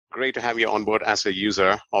Great to have you on board as a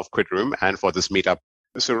user of Quidroom and for this meetup.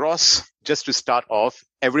 So Ross, just to start off,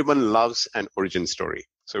 everyone loves an origin story.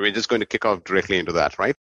 So we're just going to kick off directly into that,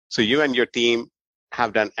 right? So you and your team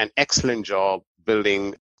have done an excellent job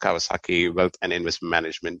building Kawasaki Wealth and Investment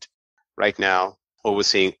Management. Right now,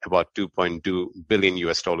 overseeing about 2.2 billion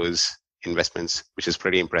US dollars investments, which is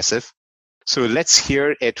pretty impressive. So let's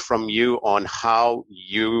hear it from you on how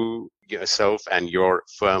you yourself and your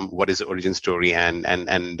firm, what is the origin story and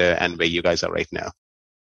where you guys are right now.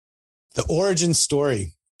 The origin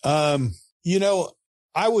story. I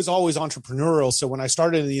was always entrepreneurial. So when I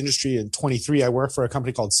started in the industry in 23, I worked for a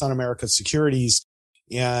company called Sun America Securities,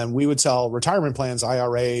 and we would sell retirement plans,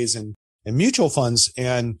 IRAs and mutual funds.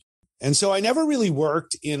 And so I never really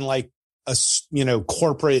worked in like a,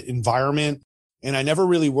 corporate environment. And I never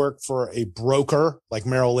really worked for a broker like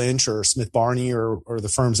Merrill Lynch or Smith Barney or the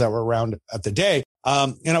firms that were around at the day.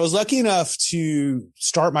 And I was lucky enough to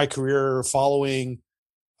start my career following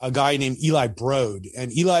a guy named Eli Broad.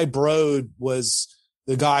 And Eli Broad was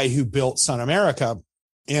the guy who built Sun America.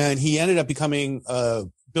 And he ended up becoming a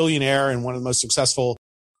billionaire and one of the most successful,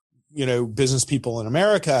 business people in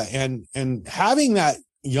America. And having that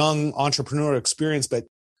young entrepreneur experience, but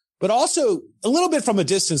also a little bit from a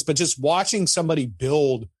distance, but just watching somebody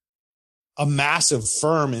build a massive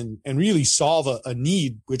firm and really solve a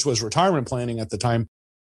need, which was retirement planning at the time.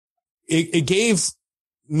 It gave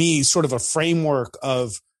me sort of a framework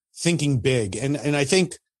of thinking big. And I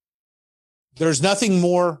think there's nothing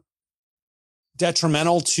more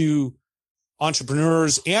detrimental to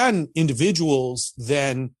entrepreneurs and individuals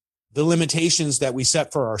than the limitations that we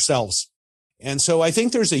set for ourselves. And so I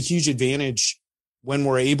think there's a huge advantage when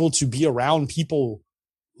we're able to be around people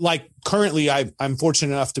like currently I'm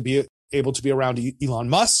fortunate enough to be able to be around Elon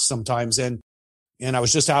Musk sometimes. And I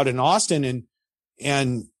was just out in Austin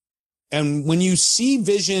and when you see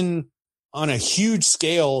vision on a huge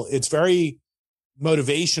scale, it's very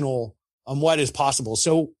motivational on what is possible.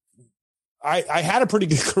 So I had a pretty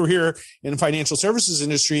good career in the financial services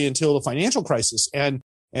industry until the financial crisis and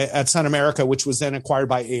at Sun America, which was then acquired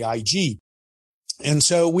by AIG. And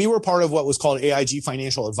so we were part of what was called AIG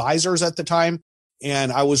Financial Advisors at the time.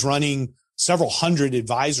 And I was running several hundred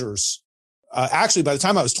advisors. Actually, by the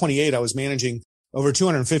time I was 28, I was managing over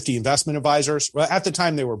 250 investment advisors. Well, at the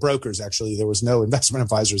time, they were brokers, actually. There was no investment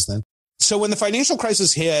advisors then. So when the financial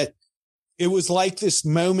crisis hit, it was like this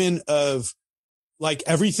moment of like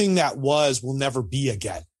everything that will never be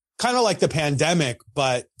again. Kind of like the pandemic,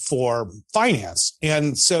 but for finance.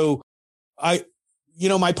 And so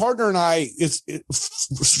my partner and I, it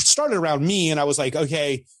started around me and I was like,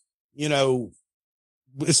 okay,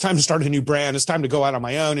 it's time to start a new brand. It's time to go out on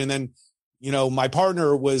my own. And then, my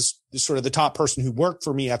partner was sort of the top person who worked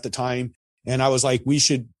for me at the time. And I was like, we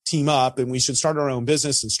should team up and we should start our own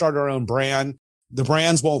business and start our own brand. The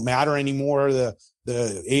brands won't matter anymore. The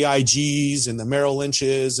AIGs and the Merrill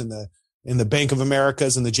Lynches and the Bank of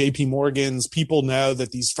Americas and the JP Morgans, people know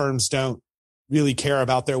that these firms don't really care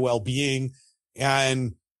about their well-being.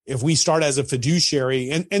 And if we start as a fiduciary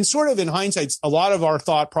and sort of in hindsight, a lot of our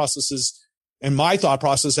thought processes and my thought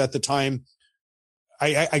process at the time,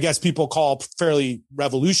 I guess people call fairly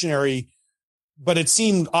revolutionary, but it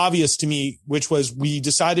seemed obvious to me, which was we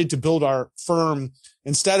decided to build our firm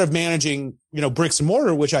instead of managing, bricks and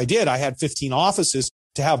mortar, which I did. I had 15 offices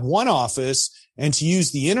to have one office and to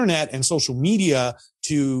use the internet and social media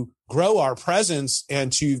to grow our presence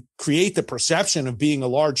and to create the perception of being a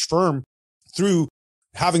large firm through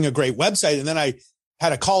having a great website. And then I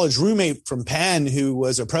had a college roommate from Penn who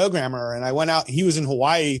was a programmer, and I went out, he was in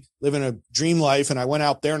Hawaii living a dream life. And I went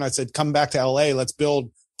out there and I said, come back to LA, let's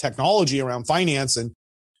build technology around finance. And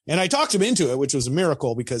I talked him into it, which was a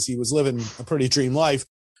miracle because he was living a pretty dream life.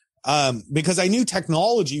 Because I knew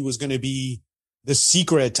technology was going to be the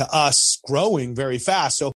secret to us growing very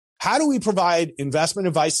fast. So how do we provide investment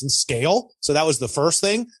advice and scale? So that was the first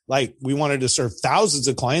thing. Like we wanted to serve thousands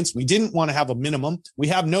of clients. We didn't want to have a minimum. We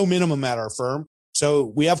have no minimum at our firm.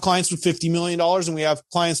 So we have clients with $50 million and we have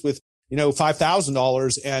clients with,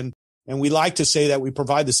 $5,000. And we like to say that we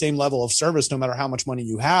provide the same level of service no matter how much money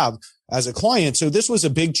you have as a client. So this was a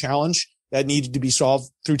big challenge that needed to be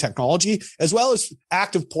solved through technology, as well as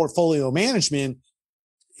active portfolio management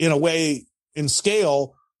in a way in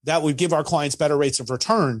scale that would give our clients better rates of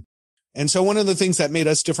return. And so one of the things that made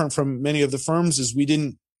us different from many of the firms is we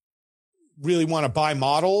didn't really want to buy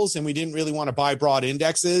models and we didn't really want to buy broad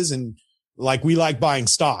indexes. And like we like buying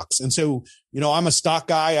stocks. And so, I'm a stock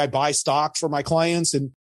guy. I buy stocks for my clients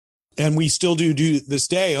and we still do this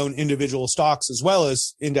day own individual stocks as well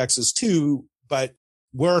as indexes too, but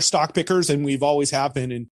we're stock pickers and we've always have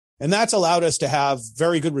been. And that's allowed us to have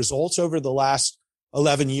very good results over the last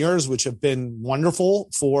 11 years, which have been wonderful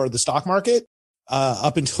for the stock market,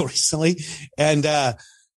 up until recently. And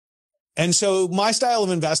so my style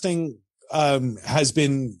of investing, has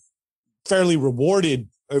been fairly rewarded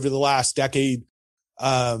over the last decade,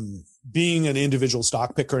 being an individual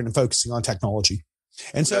stock picker and focusing on technology.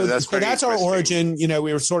 And so that's our origin. You know,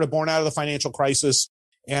 we were sort of born out of the financial crisis,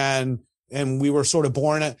 and we were sort of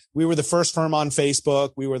we were the first firm on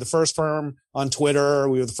Facebook. We were the first firm on Twitter.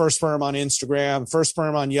 We were the first firm on Instagram, first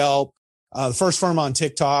firm on Yelp, the first firm on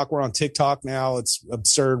TikTok. We're on TikTok now. It's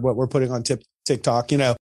absurd what we're putting on TikTok, you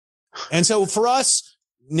know. And so for us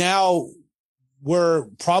now, we're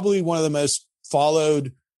probably one of the most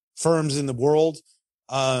followed firms in the world.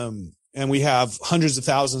 And we have hundreds of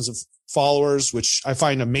thousands of followers, which I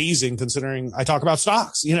find amazing considering I talk about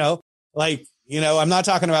stocks, you know, like, you know, I'm not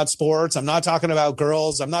talking about sports. I'm not talking about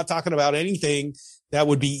girls. I'm not talking about anything that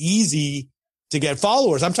would be easy to get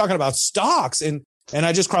followers. I'm talking about stocks, and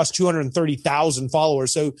I just crossed 230,000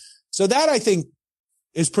 followers. So that I think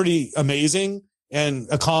is pretty amazing and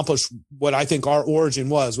accomplished what I think our origin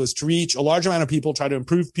was to reach a large amount of people, try to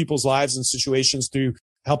improve people's lives and situations through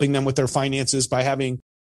helping them with their finances by having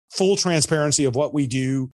full transparency of what we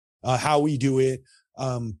do, how we do it.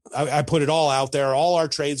 I put it all out there. All our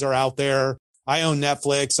trades are out there. I own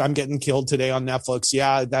Netflix. I'm getting killed today on Netflix.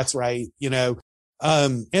 Yeah, that's right. You know,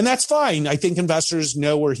 and that's fine. I think investors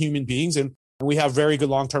know we're human beings and we have very good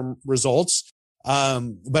long-term results.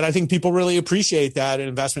 But I think people really appreciate that an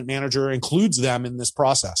investment manager includes them in this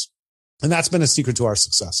process. And that's been a secret to our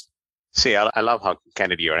success. See, I love how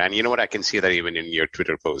candid you are. And you know what? I can see that even in your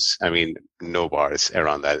Twitter posts. I mean, no bars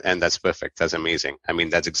around that. And that's perfect. That's amazing. I mean,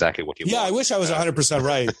 that's exactly what you want. Yeah, I wish I was 100%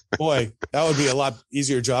 right. Boy, that would be a lot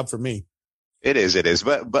easier job for me. It is.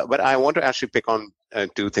 But I want to actually pick on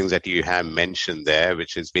two things that you have mentioned there,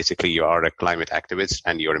 which is basically you are a climate activist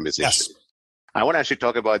and you're a musician. Yes. I want to actually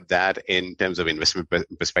talk about that in terms of investment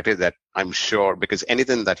perspective, that I'm sure, because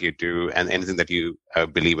anything that you do and anything that you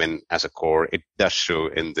believe in as a core, it does show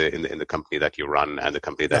in the company that you run and the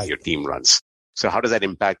company that your team runs. So how does that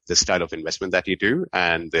impact the style of investment that you do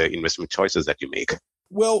and the investment choices that you make?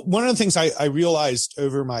 Well, one of the things I realized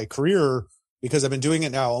over my career, because I've been doing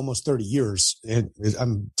it now almost 30 years, and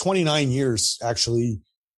I'm 29 years actually,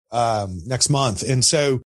 next month. And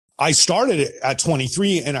so I started at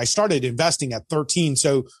 23 and I started investing at 13.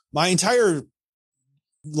 So my entire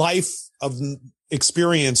life of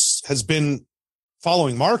experience has been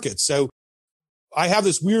following markets. So I have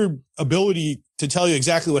this weird ability to tell you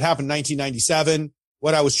exactly what happened in 1997,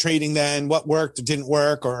 what I was trading then, what worked or didn't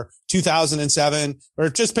work, or 2007, or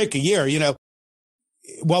just pick a year, you know,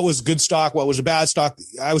 what was good stock, what was a bad stock.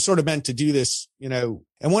 I was sort of meant to do this, you know.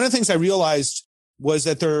 And one of the things I realized was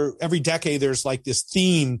that every decade, there's like this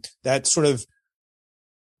theme that sort of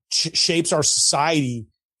shapes our society.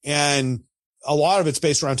 And a lot of it's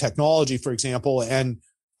based around technology, for example, and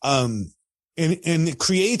it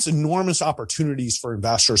creates enormous opportunities for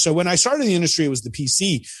investors. So when I started in the industry, it was the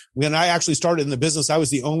PC. When I actually started in the business, I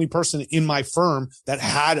was the only person in my firm that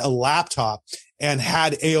had a laptop and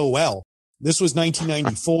had AOL. This was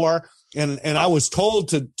 1994. And I was told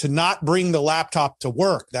to not bring the laptop to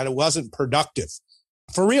work, that it wasn't productive.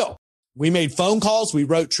 For real. We made phone calls. We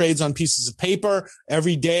wrote trades on pieces of paper.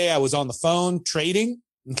 Every day I was on the phone trading.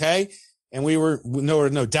 Okay. And there were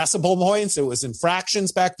no decimal points. It was in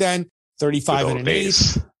fractions back then, 35 and an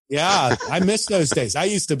eighth. Yeah. I miss those days. I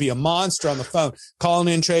used to be a monster on the phone,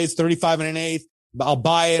 calling in trades, 35 and an eighth. I'll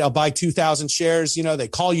buy it. I'll buy 2,000 shares. You know, they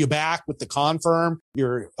call you back with the confirm.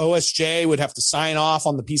 Your OSJ would have to sign off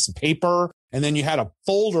on the piece of paper. And then you had a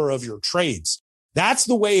folder of your trades. That's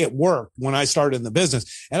the way it worked when I started in the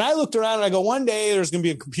business. And I looked around and I go, one day there's going to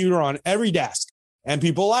be a computer on every desk. And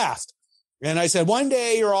people laughed. And I said, one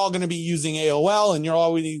day you're all going to be using AOL and you're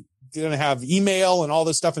already going to have email and all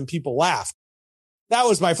this stuff. And people laughed. That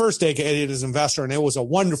was my first decade as an investor. And it was a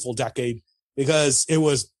wonderful decade because it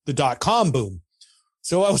was the dot-com boom.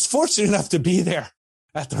 So I was fortunate enough to be there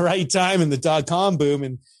at the right time in the dot-com boom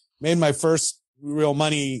and made my first real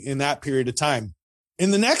money in that period of time. In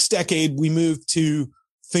the next decade, we moved to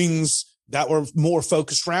things that were more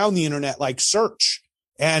focused around the internet, like search,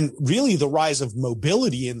 and really the rise of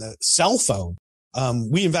mobility in the cell phone.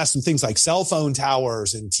 We invest in things like cell phone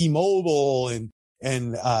towers and T-Mobile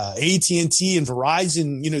and AT&T and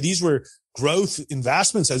Verizon. You know, these were growth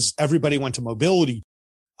investments as everybody went to mobility.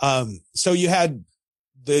 So you had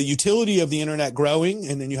the utility of the internet growing,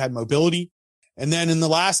 and then you had mobility. And then in the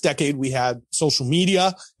last decade, we had social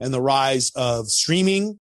media and the rise of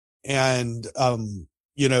streaming. And,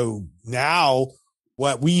 you know, now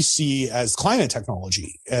what we see as climate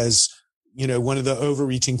technology as, one of the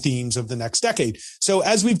overreaching themes of the next decade. So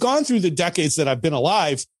as we've gone through the decades that I've been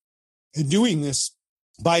alive and doing this,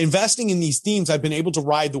 by investing in these themes, I've been able to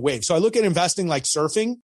ride the wave. So I look at investing like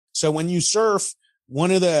surfing. So when you surf, one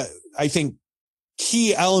of the, I think,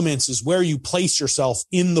 key elements is where you place yourself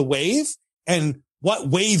in the wave and what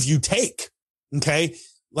wave you take. Okay.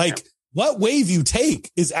 Like what wave you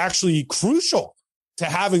take is actually crucial to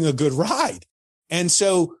having a good ride. And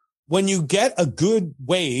so when you get a good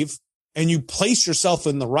wave and you place yourself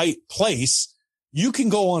in the right place, you can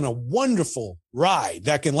go on a wonderful ride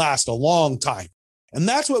that can last a long time. And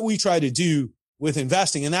that's what we try to do with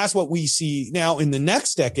investing. And that's what we see now in the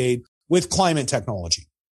next decade with climate technology.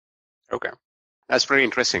 Okay. That's very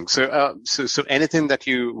interesting. So anything that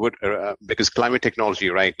you would, because climate technology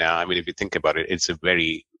right now, I mean, if you think about it, it's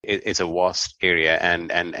a vast area,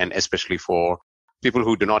 and especially for people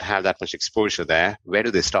who do not have that much exposure there, where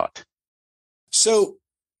do they start? So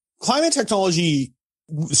climate technology,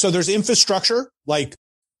 so there's infrastructure, like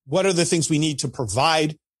what are the things we need to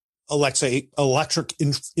provide, let's say electric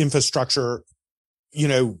infrastructure,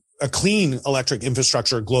 a clean electric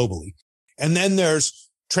infrastructure globally. And then there's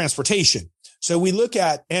transportation. So we look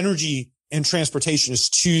at energy and transportation as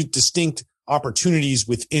two distinct opportunities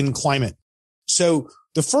within climate. So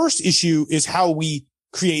the first issue is how we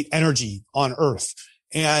create energy on Earth.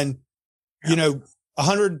 And,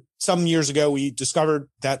 100 some years ago, we discovered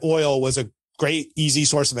that oil was a great, easy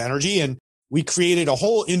source of energy. And we created a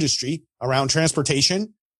whole industry around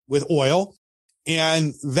transportation with oil.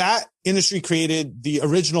 And that industry created the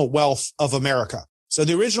original wealth of America. So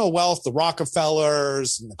the original wealth, the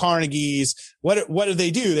Rockefellers and the Carnegies, what did they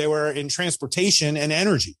do? They were in transportation and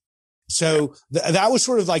energy. So that was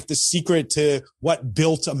sort of like the secret to what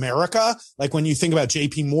built America. Like when you think about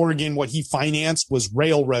JP Morgan, what he financed was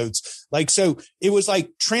railroads. Like, so it was like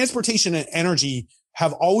transportation and energy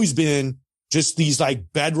have always been just these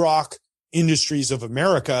like bedrock industries of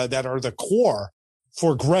America that are the core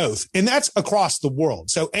for growth. And that's across the world.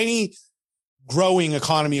 So any growing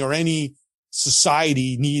economy or any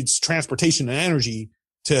society needs transportation and energy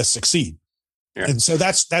to succeed. Yeah. And so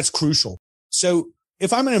that's crucial. So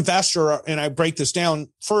if I'm an investor and I break this down,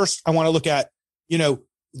 first, I want to look at,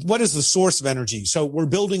 what is the source of energy? So we're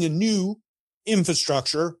building a new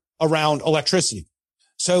infrastructure around electricity.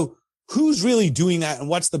 So who's really doing that and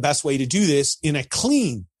what's the best way to do this in a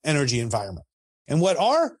clean energy environment? And what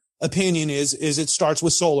our opinion is it starts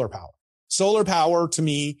with solar power. Solar power to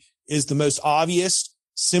me is the most obvious,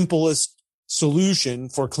 simplest solution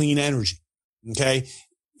for clean energy. Okay.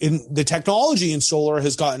 And the technology in solar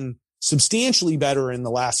has gotten substantially better in the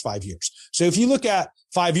last 5 years. So if you look at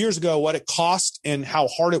 5 years ago, what it cost and how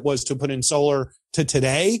hard it was to put in solar to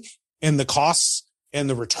today and the costs and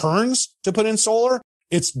the returns to put in solar,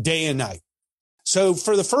 it's day and night. So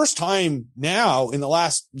for the first time now in the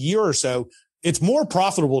last year or so, it's more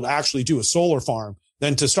profitable to actually do a solar farm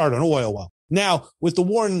than to start an oil well. Now with the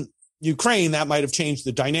war in Ukraine, that might have changed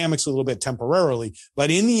the dynamics a little bit temporarily, but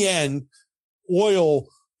in the end, oil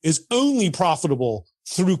is only profitable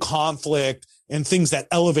through conflict and things that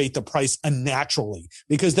elevate the price unnaturally,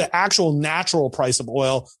 because the actual natural price of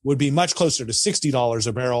oil would be much closer to $60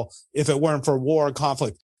 a barrel if it weren't for war and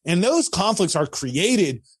conflict. And those conflicts are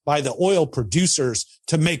created by the oil producers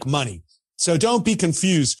to make money. So don't be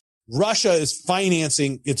confused. Russia is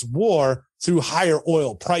financing its war through higher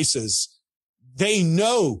oil prices. They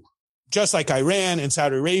know, just like Iran and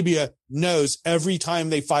Saudi Arabia knows, every time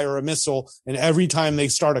they fire a missile and every time they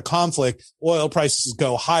start a conflict, oil prices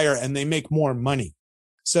go higher and they make more money.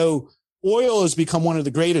 So oil has become one of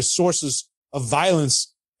the greatest sources of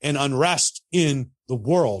violence and unrest in the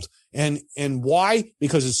world. And why?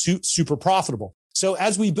 Because it's super profitable. So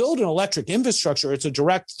as we build an electric infrastructure, it's a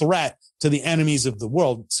direct threat to the enemies of the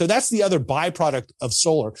world. So that's the other byproduct of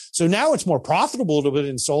solar. So now it's more profitable to put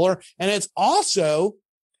in solar, and it's also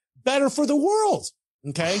better for the world.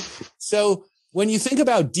 Okay. So when you think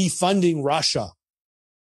about defunding Russia,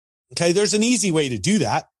 okay, there's an easy way to do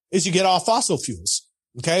that is you get off fossil fuels.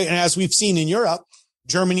 Okay. And as we've seen in Europe,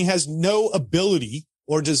 Germany has no ability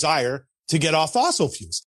or desire to get off fossil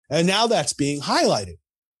fuels. And now that's being highlighted.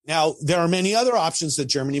 Now, there are many other options that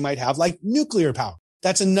Germany might have, like nuclear power.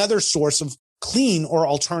 That's another source of clean or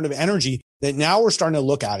alternative energy that now we're starting to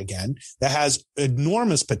look at again that has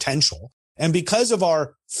enormous potential. And because of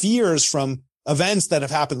our fears from events that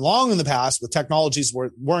have happened long in the past with technologies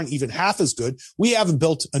weren't even half as good, we haven't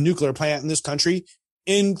built a nuclear plant in this country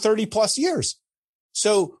in 30 plus years.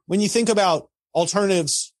 So when you think about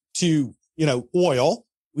alternatives to, oil,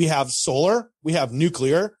 we have solar, we have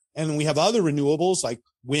nuclear, and we have other renewables like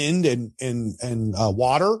wind and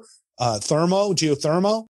water,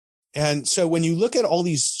 geothermal. And so when you look at all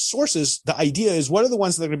these sources, the idea is what are the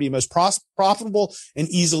ones that are going to be most profitable and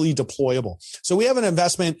easily deployable? So we have an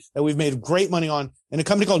investment that we've made great money on in a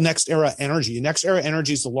company called Next Era Energy. Next Era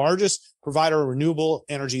Energy is the largest provider of renewable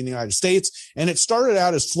energy in the United States. And it started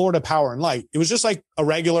out as Florida Power and Light. It was just like a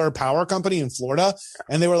regular power company in Florida.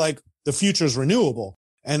 And they were like, the future is renewable.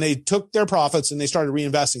 And they took their profits and they started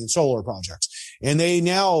reinvesting in solar projects. And they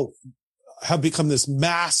now have become this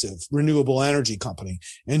massive renewable energy company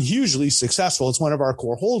and hugely successful. It's one of our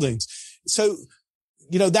core holdings. So,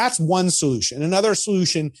 that's one solution. Another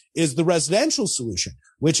solution is the residential solution,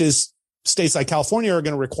 which is states like California are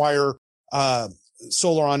going to require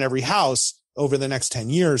solar on every house over the next 10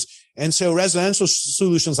 years. And so residential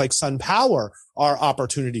solutions like Sun Power are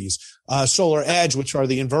opportunities. Solar Edge, which are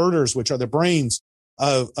the inverters, which are the brains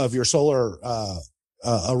of your solar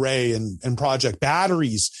array and project.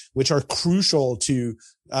 Batteries, which are crucial to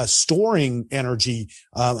storing energy,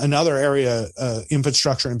 another area,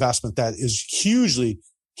 infrastructure investment that is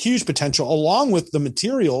huge potential, along with the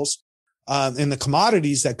materials and the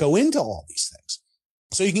commodities that go into all these things.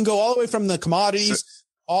 So you can go all the way from the commodities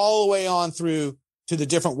all the way on through to the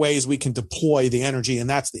different ways we can deploy the energy, and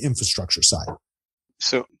that's the infrastructure side.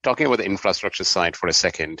 So talking about the infrastructure side for a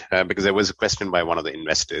second, because there was a question by one of the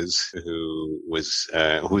investors who's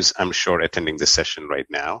I'm sure attending this session right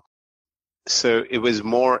now. So it was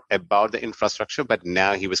more about the infrastructure, but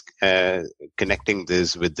now he was connecting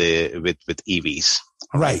this with EVs.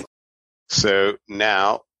 Right. So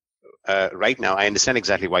now, right now, I understand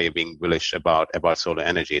exactly why you're being bullish about solar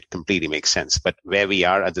energy. It completely makes sense. But where we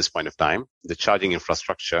are at this point of time, the charging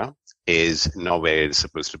infrastructure is not where it is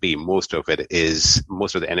supposed to be. Most of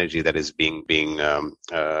the energy that is being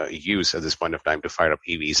used at this point of time to fire up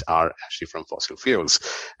EVs are actually from fossil fuels.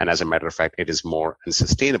 And as a matter of fact, it is more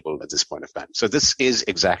unsustainable at this point of time. So this is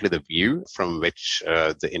exactly the view from which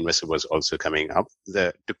the investor was also coming up.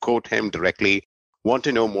 To quote him directly, want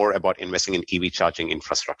to know more about investing in EV charging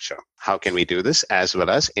infrastructure. How can we do this? As well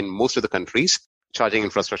as in most of the countries, charging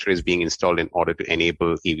infrastructure is being installed in order to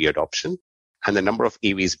enable EV adoption. And the number of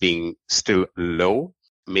EVs being still low,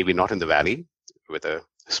 maybe not in the valley, with a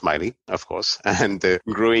smiley, of course, and the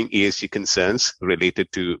growing ESG concerns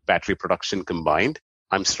related to battery production combined.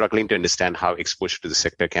 I'm struggling to understand how exposure to the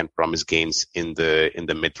sector can promise gains in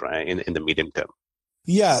the medium term.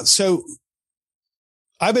 Yeah. So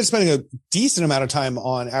I've been spending a decent amount of time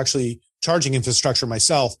on actually charging infrastructure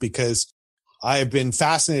myself because I've been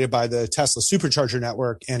fascinated by the Tesla supercharger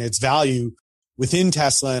network and its value within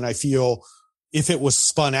Tesla. And I feel if it was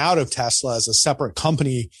spun out of Tesla as a separate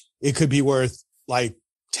company, it could be worth like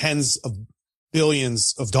tens of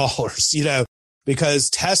billions of dollars, because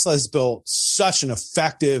Tesla has built such an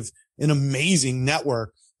effective and amazing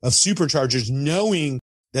network of superchargers, knowing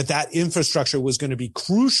that infrastructure was going to be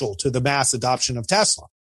crucial to the mass adoption of Tesla.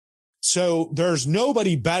 So there's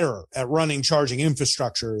nobody better at running charging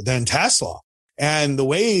infrastructure than Tesla. And the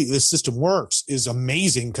way the system works is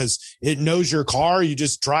amazing because it knows your car. You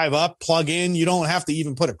just drive up, plug in. You don't have to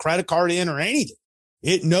even put a credit card in or anything.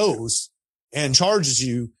 It knows and charges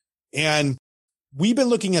you. And we've been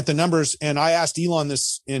looking at the numbers, and I asked Elon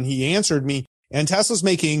this and he answered me, and Tesla's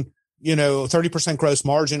making, 30% gross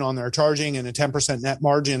margin on their charging and a 10% net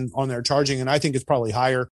margin on their charging. And I think it's probably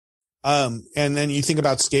higher. And then you think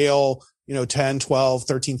about scale, 10, 12,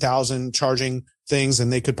 13,000 charging things,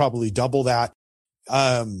 and they could probably double that,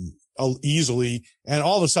 easily. And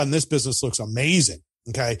all of a sudden this business looks amazing.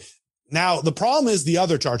 Okay. Now the problem is the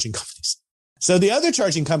other charging companies. So the other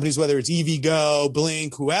charging companies, whether it's EVgo,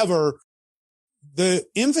 Blink, whoever, the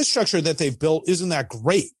infrastructure that they've built isn't that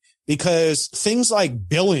great because things like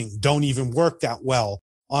billing don't even work that well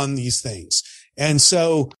on these things. And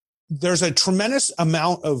so there's a tremendous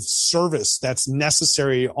amount of service that's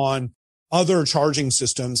necessary on other charging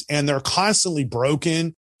systems, and they're constantly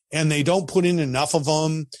broken and they don't put in enough of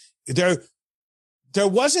them. There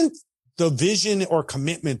wasn't the vision or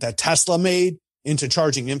commitment that Tesla made into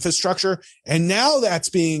charging infrastructure. And now that's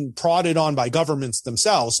being prodded on by governments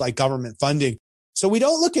themselves, like government funding. So we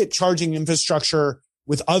don't look at charging infrastructure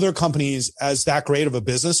with other companies as that great of a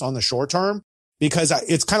business on the short term, because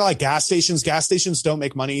it's kind of like gas stations. Gas stations don't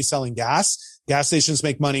make money selling gas. Gas stations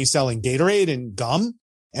make money selling Gatorade and gum.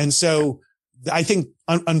 And so I think,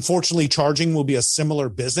 unfortunately, charging will be a similar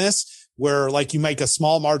business where like you make a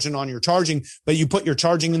small margin on your charging, but you put your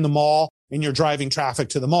charging in the mall and you're driving traffic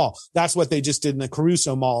to the mall. That's what they just did in the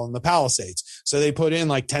Caruso Mall in the Palisades. So they put in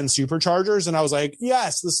like 10 superchargers, and I was like,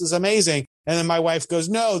 yes, this is amazing. And then my wife goes,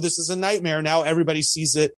 no, this is a nightmare. Now everybody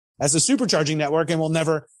sees it as a supercharging network and will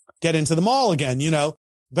never get into the mall again,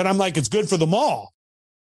 but I'm like, it's good for them all.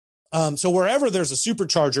 So wherever there's a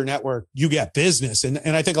supercharger network, you get business. And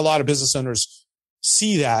I think a lot of business owners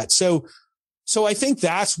see that. So I think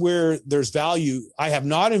that's where there's value. I have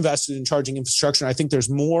not invested in charging infrastructure. I think there's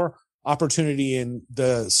more opportunity in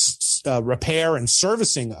the repair and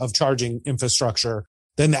servicing of charging infrastructure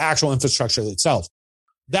than the actual infrastructure itself.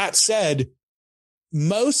 That said,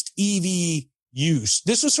 most EV use,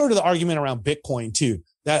 this was sort of the argument around Bitcoin too,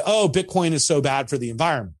 that, Bitcoin is so bad for the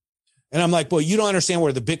environment. And I'm like, well, you don't understand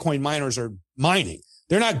where the Bitcoin miners are mining.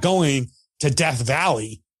 They're not going to Death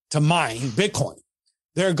Valley to mine Bitcoin.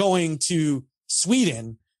 They're going to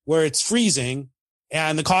Sweden where it's freezing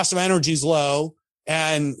and the cost of energy is low,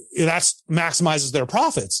 and that's maximizes their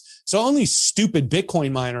profits. So only stupid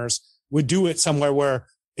Bitcoin miners would do it somewhere where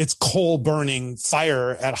it's coal burning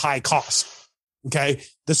fire at high cost. Okay.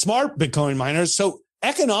 The smart Bitcoin miners. So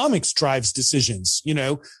economics drives decisions,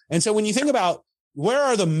 And so when you think about where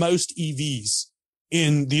are the most EVs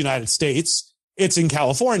in the United States, it's in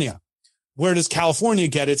California. Where does California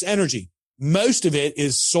get its energy? Most of it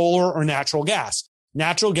is solar or natural gas.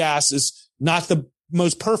 Natural gas is not the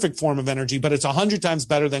most perfect form of energy, but it's 100 times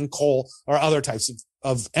better than coal or other types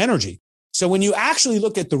of energy. So when you actually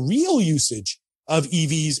look at the real usage of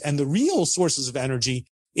EVs and the real sources of energy,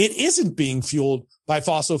 it isn't being fueled by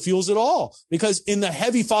fossil fuels at all, because in the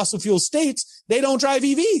heavy fossil fuel states, they don't drive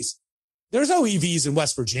EVs. There's no EVs in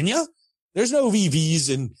West Virginia. There's no EVs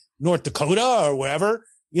in North Dakota or wherever,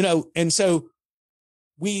 and so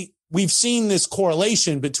we've seen this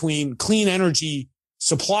correlation between clean energy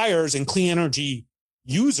suppliers and clean energy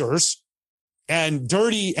users, and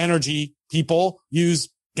dirty energy people use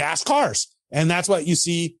gas cars. And that's what you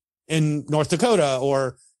see in North Dakota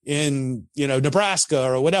or in, Nebraska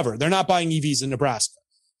or whatever. They're not buying EVs in Nebraska.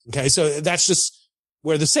 Okay. So that's just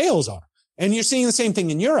where the sales are. And you're seeing the same thing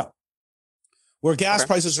in Europe, where gas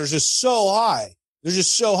prices are just so high. They're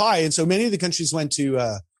just so high. And so many of the countries went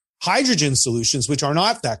to hydrogen solutions, which are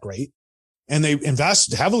not that great. And they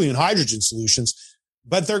invest heavily in hydrogen solutions,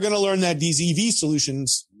 but they're going to learn that these EV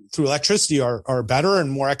solutions through electricity are better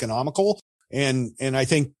and more economical. And I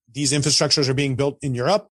think these infrastructures are being built in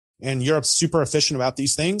Europe, and Europe's super efficient about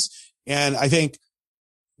these things. And I think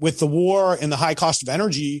with the war and the high cost of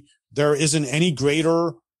energy, there isn't any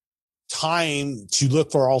greater time to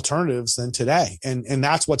look for alternatives than today. And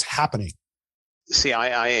that's what's happening. See,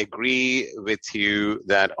 I agree with you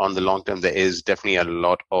that on the long term, there is definitely a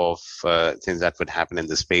lot of things that would happen in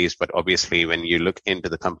the space. But obviously, when you look into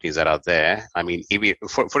the companies that are there, I mean, EV,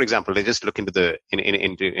 for example, they just look into the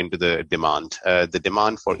into the demand. The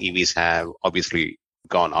demand for EVs have obviously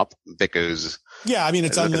gone up because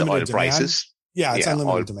it's unlimited oil demand. Prices. Yeah, it's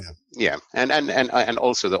unlimited demand. Yeah, and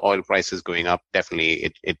also the oil prices going up,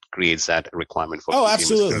 definitely it creates that requirement for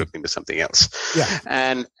consumers to look into something else.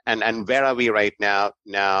 Yeah, and where are we right now?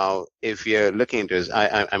 Now, if you're looking into this,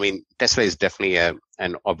 I mean, Tesla is definitely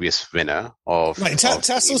an obvious winner of. Right,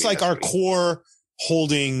 Tesla's like our core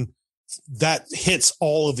holding that hits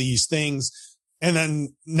all of these things, and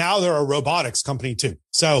then now they're a robotics company too.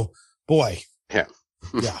 So, boy, yeah.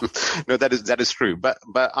 Yeah. No, that is true. But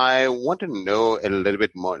I want to know a little bit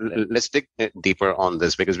more. Let's dig deeper on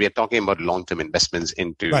this, because we are talking about long-term investments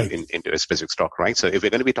into a specific stock, right? So if we're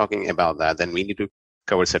going to be talking about that, then we need to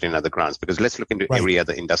cover certain other grounds, because let's look into every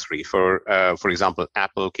other industry. For example,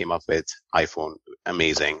 Apple came up with iPhone,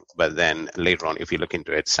 amazing. But then later on, if you look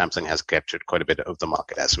into it, Samsung has captured quite a bit of the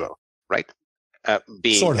market as well, right?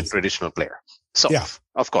 Being a traditional player. So,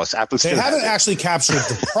 of course, Apple still haven't actually captured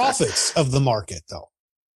the profits of the market, though.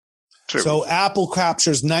 True. So Apple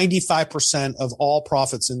captures 95% of all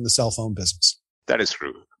profits in the cell phone business. That is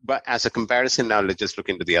true. But as a comparison, now let's just look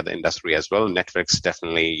into the other industry as well. Netflix,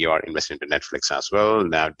 definitely you are investing into Netflix as well.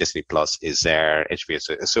 Now Disney Plus is there,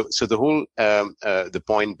 HBO. So the whole, the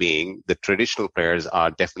point being, the traditional players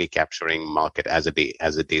are definitely capturing market as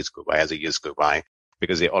the days go by, as the years go by,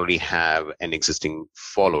 because they already have an existing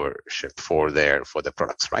followership for their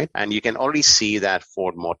products, right? And you can already see that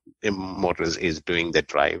Ford Motors is doing the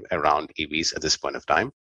drive around EVs at this point of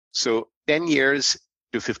time. So 10 years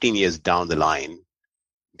to 15 years down the line,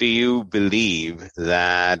 do you believe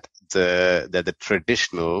that the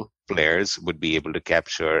traditional players would be able to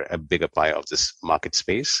capture a bigger pie of this market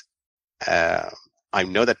space? I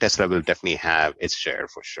know that Tesla will definitely have its share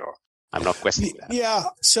for sure. I'm not questioning that. Yeah.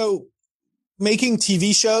 So making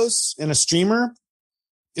TV shows in a streamer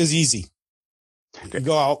is easy. Okay. You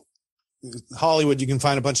go out, Hollywood, you can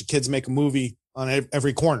find a bunch of kids make a movie on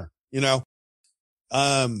every corner,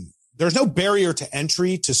 there's no barrier to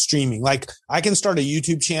entry to streaming. Like I can start a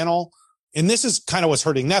YouTube channel And this is kind of what's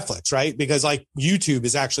hurting Netflix, right? Because like YouTube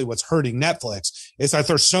is actually what's hurting Netflix is that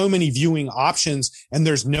there's so many viewing options and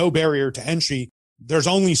there's no barrier to entry. There's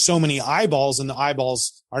only so many eyeballs and the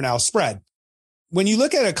eyeballs are now spread. When you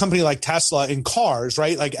look at a company like Tesla in cars,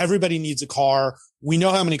 right? Like everybody needs a car. We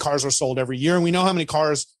know how many cars are sold every year and we know how many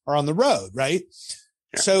cars are on the road, right?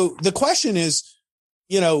 Yeah. So the question is,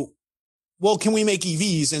 well, can we make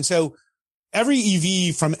EVs? And so every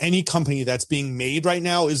EV from any company that's being made right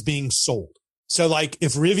now is being sold. So like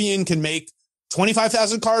if Rivian can make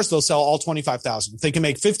 25,000 cars, they'll sell all 25,000. If they can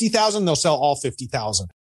make 50,000, they'll sell all 50,000.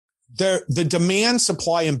 The demand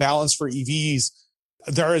supply imbalance for EVs,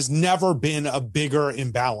 there has never been a bigger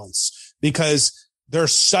imbalance because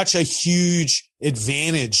there's such a huge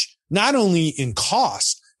advantage, not only in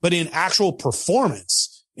cost, but in actual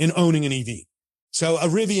performance in owning an EV. So a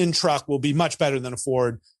Rivian truck will be much better than a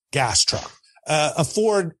Ford gas truck. A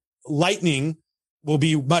Ford Lightning will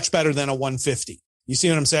be much better than a 150. You see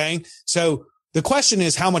what I'm saying? So the question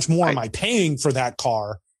is, how much more am I paying for that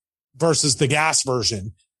car versus the gas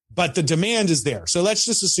version? But the demand is there. So let's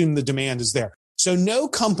just assume the demand is there. So no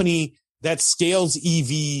company that scales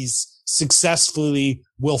EVs successfully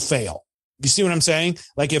will fail. You see what I'm saying?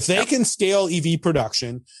 Like if they can scale EV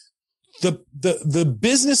production, the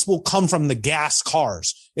business will come from the gas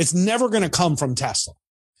cars. It's never going to come from Tesla.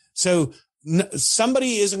 So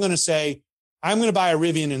somebody isn't going to say, I'm going to buy a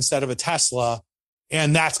Rivian instead of a Tesla,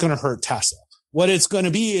 and that's going to hurt Tesla. What it's going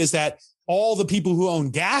to be is that all the people who own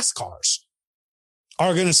gas cars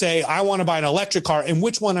are going to say, I want to buy an electric car and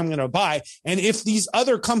which one I'm going to buy. And if these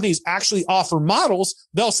other companies actually offer models,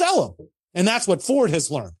 they'll sell them. And that's what Ford has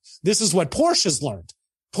learned. This is what Porsche has learned.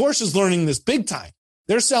 Porsche is learning this big time.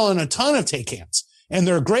 They're selling a ton of Taycans and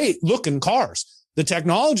they're great looking cars. The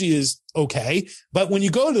technology is okay. But when you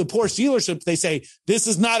go to the Porsche dealership, they say, this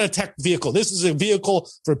is not a tech vehicle. This is a vehicle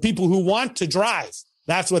for people who want to drive.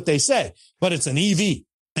 That's what they say, but it's an EV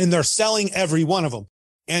and they're selling every one of them.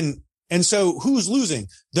 And so who's losing?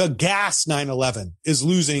 The gas 911 is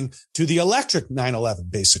losing to the electric 911,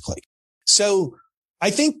 basically. So I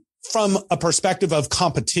think from a perspective of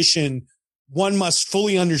competition, one must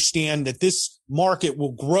fully understand that this market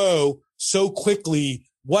will grow so quickly.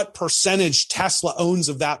 What percentage Tesla owns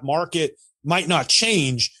of that market might not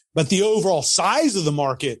change, but the overall size of the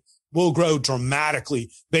market will grow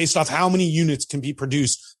dramatically based off how many units can be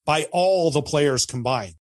produced by all the players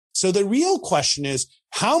combined. So the real question is,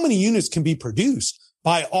 how many units can be produced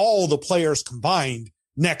by all the players combined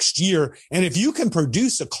next year? And if you can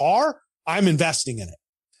produce a car, I'm investing in it.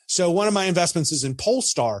 So one of my investments is in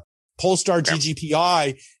Polestar. Polestar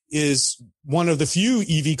GGPI is one of the few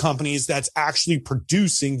EV companies that's actually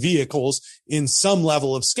producing vehicles in some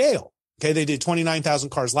level of scale. Okay. They did 29,000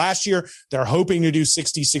 cars last year. They're hoping to do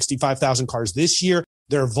 65,000 cars this year.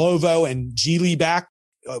 They're Volvo and Geely backed,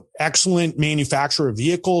 excellent manufacturer of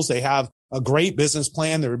vehicles. They have a great business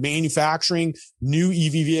plan. They're manufacturing new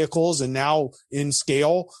EV vehicles and now in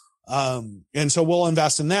scale. And so we'll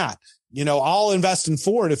invest in that. I'll invest in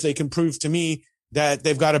Ford if they can prove to me that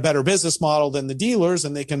they've got a better business model than the dealers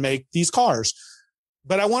and they can make these cars.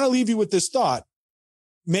 But I want to leave you with this thought.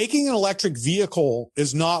 Making an electric vehicle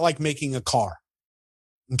is not like making a car.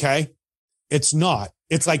 Okay. It's not.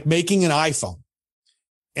 It's like making an iPhone.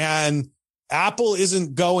 And Apple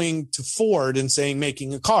isn't going to Ford and saying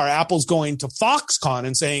making a car. Apple's going to Foxconn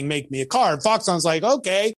and saying make me a car. And Foxconn's like,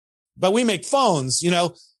 okay, but we make phones,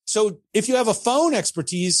 So if you have a phone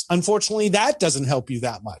expertise, unfortunately, that doesn't help you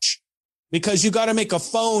that much because you got to make a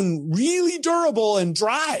phone really durable and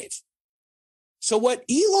drive. So what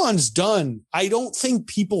Elon's done, I don't think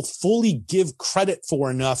people fully give credit for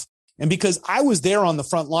enough. And because I was there on the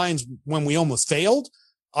front lines when we almost failed,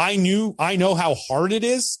 I know how hard it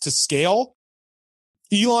is to scale.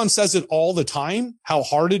 Elon says it all the time, how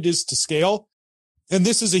hard it is to scale. And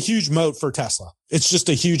this is a huge moat for Tesla. It's just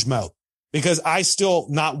a huge moat because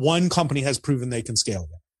not one company has proven they can scale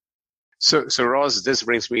it. So Ross, this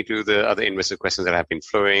brings me to the other investor questions that have been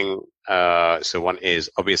flowing. So one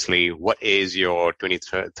is obviously, what is your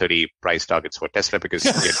 2030 price targets for Tesla? Because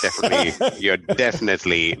you're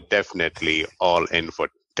definitely all in for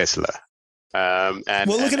Tesla. Look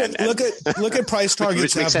at price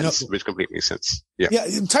targets. Which completely makes sense. Yeah.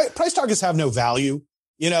 Price targets have no value.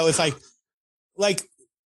 It's like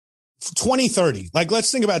 2030. Like,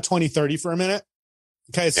 let's think about 2030 for a minute.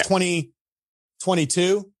 Okay. It's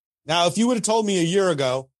 2022. Now, if you would have told me a year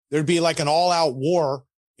ago, there'd be like an all out war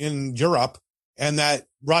in Europe and that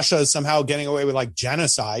Russia is somehow getting away with like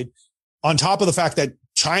genocide on top of the fact that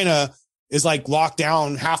China is like locked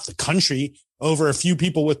down half the country over a few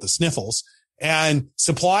people with the sniffles. And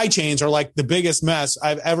supply chains are like the biggest mess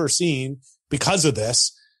I've ever seen because of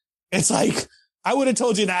this. It's like, I would have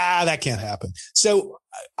told you, nah, that can't happen. So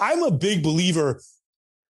I'm a big believer.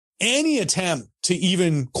 Any attempt to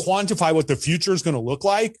even quantify what the future is going to look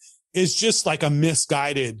like is just like a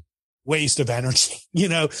misguided waste of energy,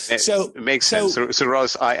 So it makes sense. So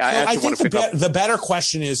Ross, I think the better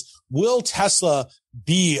question is, will Tesla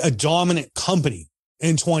be a dominant company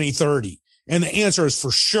in 2030? And the answer is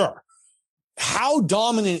for sure. How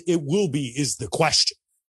dominant it will be is the question.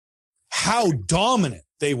 How dominant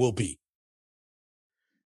they will be.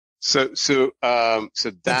 So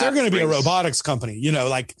that they're going to be a robotics company,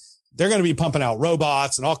 like they're going to be pumping out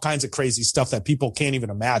robots and all kinds of crazy stuff that people can't even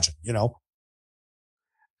imagine,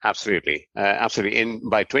 Absolutely.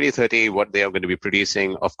 By 2030, what they are going to be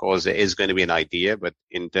producing, of course, there is going to be an idea, but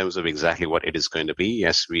in terms of exactly what it is going to be,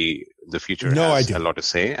 yes, the future has a lot to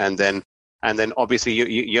say. And then obviously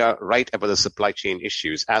you're right about the supply chain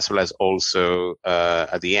issues, as well as also,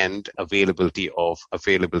 at the end, availability of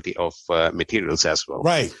materials as well.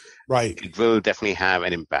 Right. It will definitely have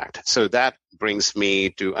an impact. So that brings me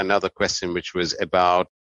to another question, which was about,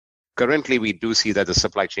 currently, we do see that the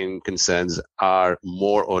supply chain concerns are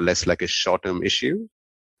more or less like a short-term issue.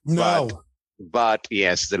 No. But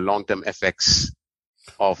yes, the long-term effects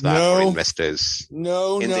of that for investors.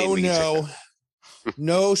 No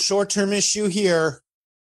short-term issue here.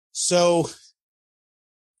 So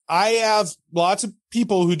I have lots of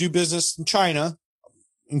people who do business in China,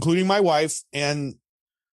 including my wife. And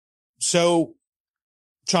so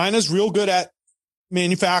China's real good at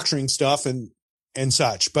manufacturing stuff and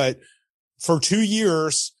such. But for 2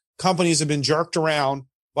 years, companies have been jerked around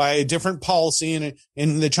by a different policy.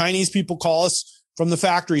 And the Chinese people call us from the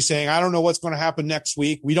factory saying, I don't know what's going to happen next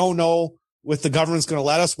week. We don't know if the government's going to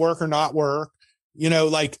let us work or not work.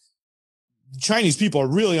 Like Chinese people are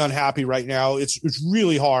really unhappy right now. It's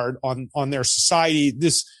really hard on their society.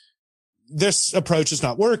 This approach is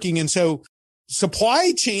not working. And so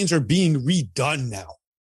supply chains are being redone now.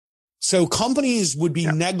 So companies would be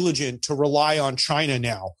negligent to rely on China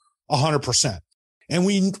now 100%. And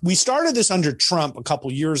we started this under Trump a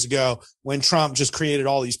couple years ago when Trump just created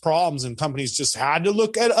all these problems and companies just had to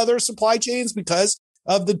look at other supply chains because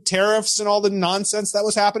of the tariffs and all the nonsense that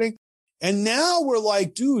was happening. And now we're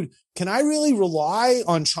like, dude, can I really rely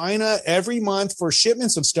on China every month for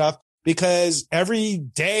shipments of stuff? Because every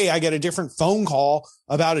day I get a different phone call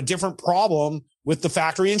about a different problem with the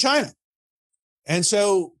factory in China. And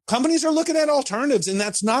so companies are looking at alternatives, and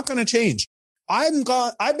that's not going to change.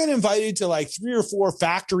 I've been invited to like 3 or 4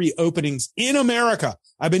 factory openings in America.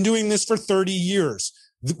 I've been doing this for 30 years.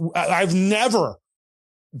 I've never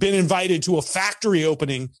been invited to a factory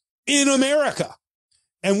opening in America.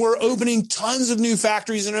 And we're opening tons of new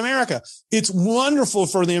factories in America. It's wonderful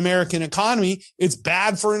for the American economy. It's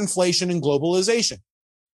bad for inflation and globalization.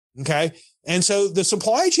 Okay. And so the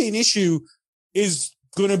supply chain issue is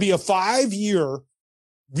going to be a 5-year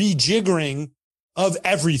rejiggering of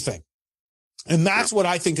everything. And that's what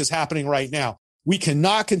I think is happening right now. We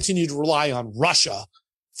cannot continue to rely on Russia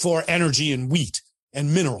for energy and wheat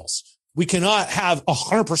and minerals. We cannot have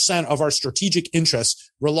 100% of our strategic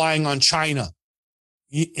interests relying on China.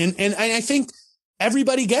 And I think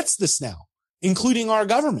everybody gets this now, including our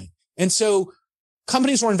government. And so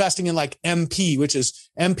companies were investing in like MP, which is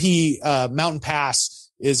Mountain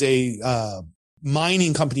Pass is a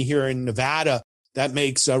mining company here in Nevada that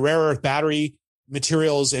makes rare earth battery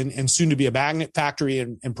materials and soon to be a magnet factory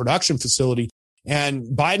and production facility.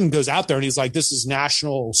 And Biden goes out there and he's like, this is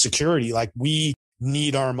national security. Like we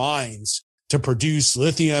need our mines to produce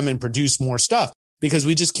lithium and produce more stuff because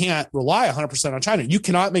we just can't rely 100% on China. You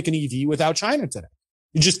cannot make an EV without China today.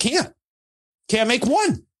 You just can't make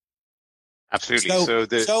one.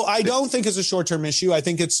 Absolutely. So I don't think it's a short-term issue. I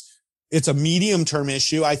think it's a medium-term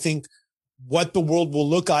issue. I think what the world will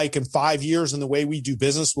look like in 5 years and the way we do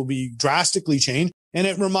business will be drastically changed. And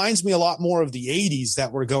it reminds me a lot more of the 80s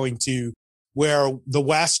that we're going to, where the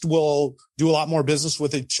West will do a lot more business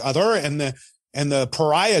with each other and the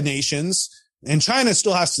pariah nations, and China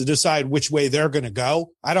still has to decide which way they're going to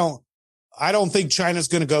go. I don't think China's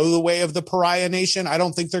going to go the way of the pariah nation. I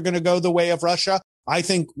don't think they're going to go the way of Russia. I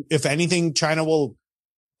think if anything, China will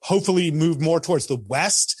hopefully move more towards the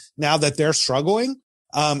West now that they're struggling,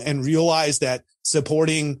 and realize that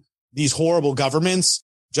supporting these horrible governments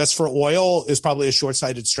just for oil is probably a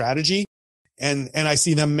short-sighted strategy. And I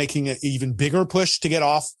see them making an even bigger push to get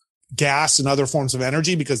off gas and other forms of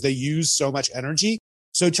energy because they use so much energy.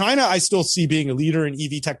 So China, I still see being a leader in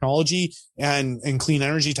EV technology and clean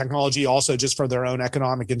energy technology also just for their own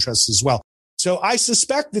economic interests as well. So I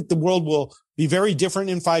suspect that the world will be very different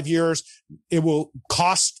in 5 years. It will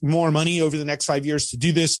cost more money over the next 5 years to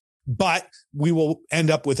do this, but we will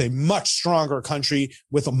end up with a much stronger country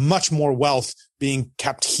with a much more wealth being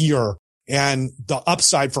kept here. And the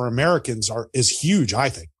upside for Americans is huge, I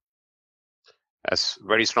think. That's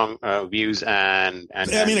very strong views. And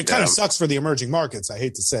I mean, it kind of sucks for the emerging markets, I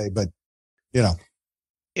hate to say, but you know.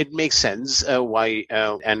 It makes sense why,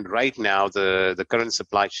 and right now the current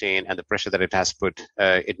supply chain and the pressure that it has put,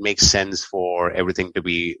 it makes sense for everything to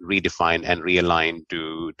be redefined and realigned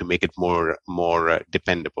to make it more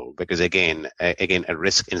dependable. Because again, a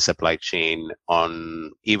risk in supply chain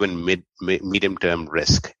on even medium term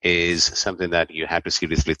risk is something that you have to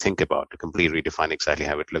seriously think about to completely redefine exactly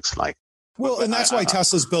how it looks like. Well, and that's why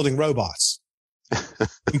Tesla's building robots,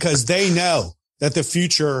 because they know that the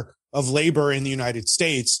future of labor in the United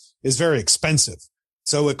States is very expensive.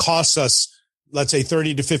 So it costs us, let's say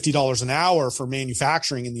 $30 to $50 an hour for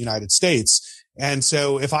manufacturing in the United States. And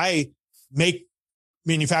so if I make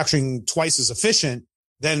manufacturing twice as efficient,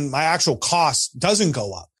 then my actual cost doesn't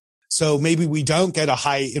go up. So maybe we don't get a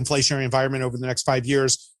high inflationary environment over the next 5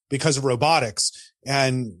 years because of robotics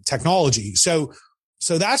and technology. So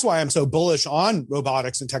that's why I'm so bullish on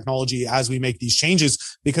robotics and technology as we make these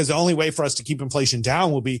changes, because the only way for us to keep inflation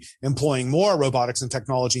down will be employing more robotics and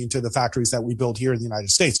technology into the factories that we build here in the United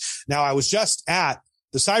States. Now, I was just at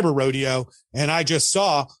the Cyber Rodeo and I just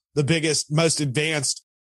saw the biggest, most advanced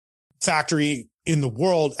factory in the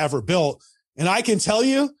world ever built. And I can tell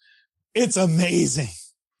you, it's amazing.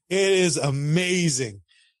 It is amazing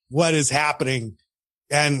what is happening.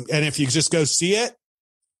 And if you just go see it,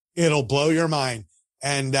 it'll blow your mind.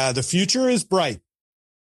 And the future is bright.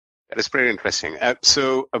 That is pretty interesting.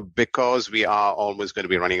 So because we are almost going to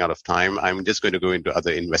be running out of time, I'm just going to go into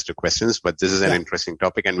other investor questions, but this is an interesting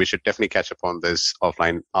topic and we should definitely catch up on this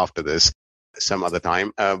offline after this some other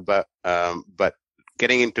time. But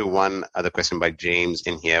getting into one other question by James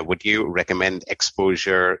in here, would you recommend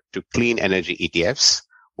exposure to clean energy ETFs?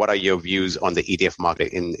 What are your views on the ETF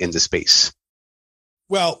market in the space?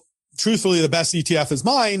 Well, truthfully, the best ETF is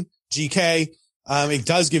mine, GK. It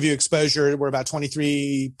does give you exposure. We're about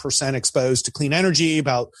 23% exposed to clean energy,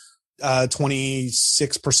 about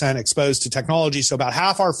 26% exposed to technology. So about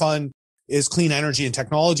half our fund is clean energy and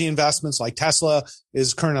technology investments, like Tesla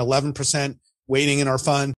is current 11% weighting in our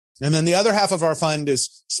fund. And then the other half of our fund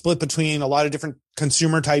is split between a lot of different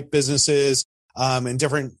consumer type businesses, and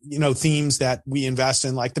different, themes that we invest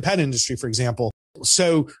in, like the pet industry, for example.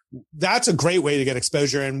 So that's a great way to get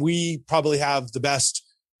exposure. And we probably have the best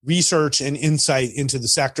research and insight into the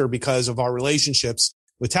sector because of our relationships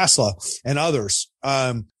with Tesla and others.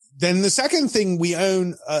 Then the second thing, we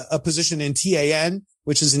own a position in TAN,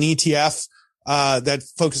 which is an ETF that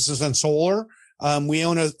focuses on solar. We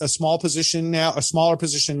own a small position now, a smaller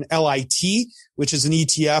position, LIT, which is an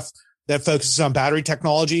ETF that focuses on battery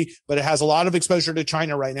technology, but it has a lot of exposure to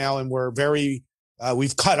China right now. And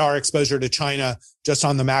we've cut our exposure to China just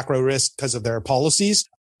on the macro risk because of their policies.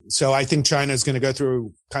 So I think China is going to go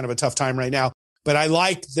through kind of a tough time right now, but I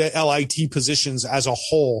like the LIT positions as a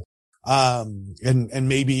whole. And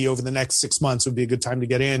maybe over the next 6 months would be a good time to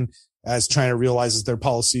get in as China realizes their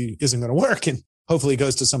policy isn't going to work and hopefully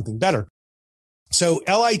goes to something better. So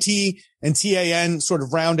LIT and TAN sort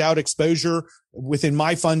of round out exposure within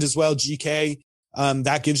my fund as well, GK.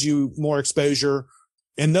 That gives you more exposure.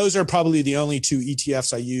 And those are probably the only two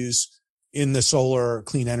ETFs I use in the solar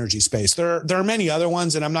clean energy space. There are many other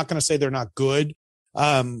ones, and I'm not going to say they're not good.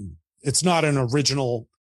 It's not an original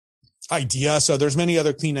idea. So there's many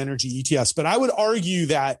other clean energy ETFs, but I would argue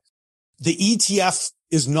that the ETF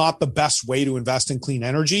is not the best way to invest in clean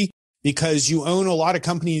energy because you own a lot of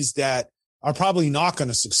companies that are probably not going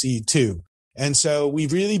to succeed too. And so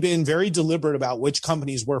we've really been very deliberate about which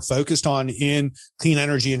companies we're focused on in clean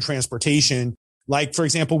energy and transportation. Like, for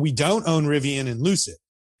example, we don't own Rivian and Lucid.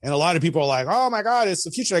 And a lot of people are like, oh my God, it's the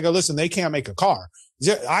future. I go, listen, they can't make a car.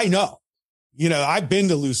 I know, I've been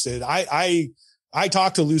to Lucid. I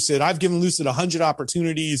talked to Lucid. I've given Lucid 100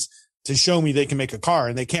 opportunities to show me they can make a car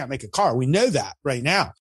and they can't make a car. We know that right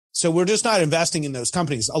now. So we're just not investing in those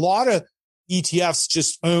companies. A lot of ETFs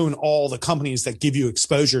just own all the companies that give you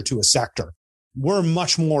exposure to a sector. We're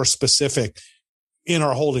much more specific in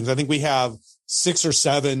our holdings. I think we have 6 or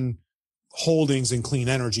 7 holdings in clean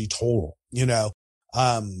energy total,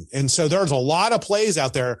 and so there's a lot of plays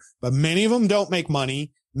out there, but many of them don't make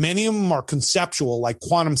money. Many of them are conceptual, like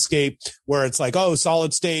QuantumScape, where it's like, oh,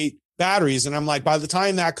 solid state batteries. And I'm like, by the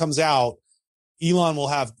time that comes out, Elon will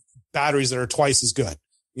have batteries that are twice as good,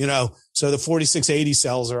 so the 4680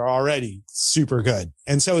 cells are already super good.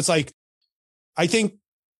 And so it's like, I think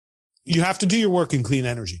You have to do your work in clean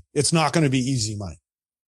energy. It's not going to be easy money.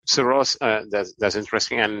 So Ross, that's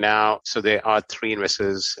interesting. And now, so there are three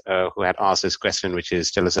investors who had asked this question, which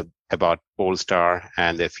is tell us about Polestar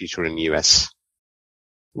and their future in the US.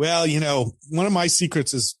 Well, one of my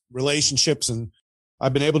secrets is relationships, and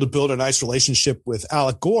I've been able to build a nice relationship with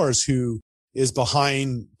Alec Gores, who is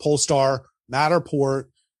behind Polestar, Matterport,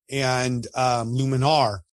 and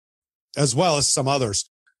Luminar, as well as some others.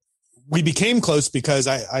 We became close because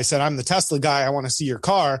I said, I'm the Tesla guy. I want to see your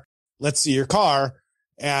car. Let's see your car.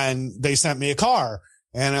 And they sent me a car.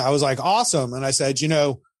 And I was like, awesome. And I said,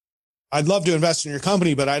 I'd love to invest in your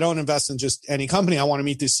company, but I don't invest in just any company. I want to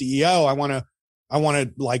meet the CEO. I want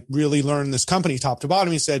to like really learn this company top to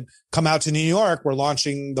bottom. He said, come out to New York. We're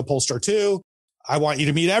launching the Polestar 2. I want you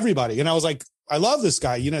to meet everybody. And I was like, I love this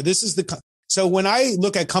guy. This is so when I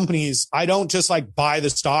look at companies, I don't just like buy the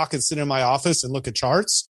stock and sit in my office and look at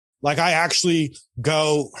charts. Like I actually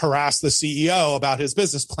go harass the CEO about his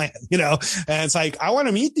business plan, and it's like, I want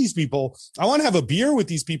to meet these people. I want to have a beer with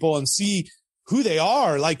these people and see who they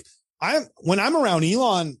are. Like when I'm around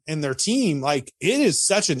Elon and their team, like it is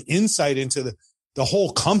such an insight into the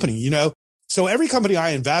whole company, So every company I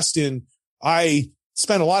invest in, I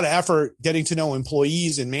spend a lot of effort getting to know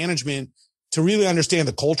employees and management to really understand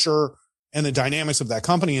the culture and the dynamics of that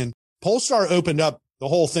company. And Polestar opened up the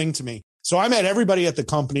whole thing to me. So I met everybody at the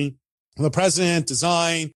company, the president,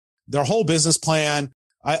 design, their whole business plan.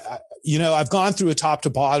 I've gone through a top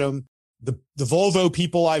to bottom. The Volvo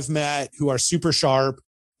people I've met who are super sharp.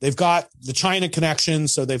 They've got the China connection.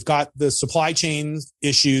 So they've got the supply chain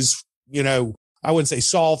issues, I wouldn't say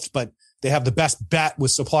solved, but they have the best bet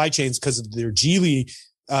with supply chains because of their Geely,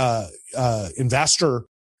 investor.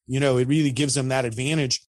 It really gives them that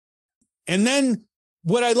advantage. And then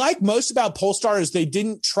what I like most about Polestar is they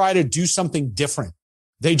didn't try to do something different.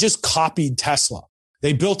 They just copied Tesla.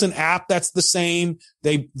 They built an app that's the same.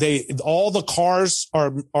 All the cars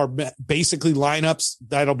are basically lineups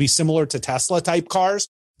that'll be similar to Tesla type cars.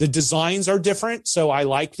 The designs are different. So I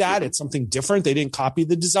like that. It's something different. They didn't copy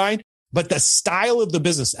the design, but the style of the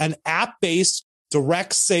business, an app-based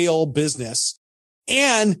direct sale business.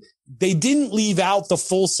 And they didn't leave out the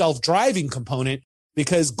full self-driving component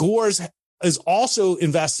because Gores is also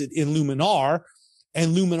invested in Luminar,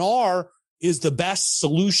 and Luminar is the best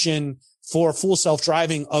solution for full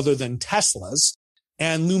self-driving other than Tesla's.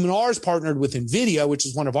 And Luminar is partnered with NVIDIA, which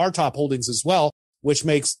is one of our top holdings as well, which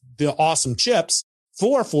makes the awesome chips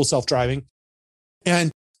for full self-driving.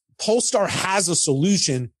 And Polestar has a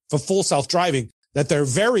solution for full self-driving that they're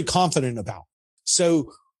very confident about.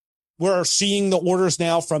 So we're seeing the orders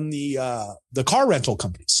now from the car rental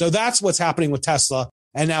companies. So that's what's happening with Tesla.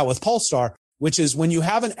 And now with Polestar, which is when you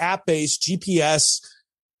have an app-based GPS,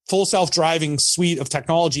 full self-driving suite of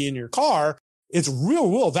technology in your car, it's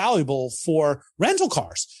real valuable for rental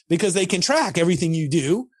cars because they can track everything you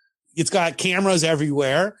do. It's got cameras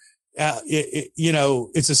everywhere.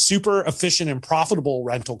 It's a super efficient and profitable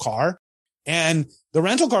rental car. And the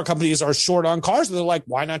rental car companies are short on cars. They're like,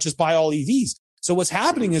 why not just buy all EVs? So what's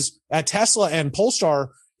happening is at Tesla and Polestar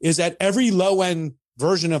is that every low end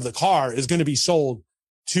version of the car is going to be sold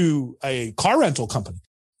to a car rental company.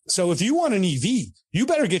 So if you want an EV, you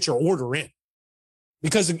better get your order in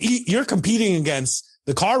because you're competing against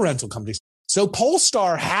the car rental companies. So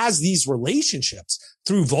Polestar has these relationships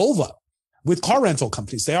through Volvo with car rental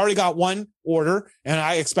companies. They already got one order and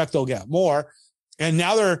I expect they'll get more. And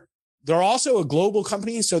now they're also a global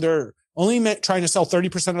company. So they're only trying to sell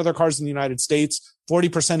 30% of their cars in the United States,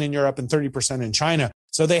 40% in Europe and 30% in China.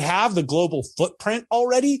 So they have the global footprint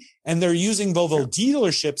already, and they're using Volvo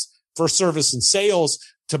dealerships for service and sales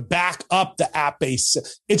to back up the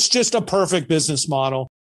app-based. It's just a perfect business model,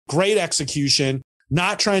 great execution,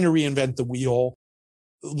 not trying to reinvent the wheel.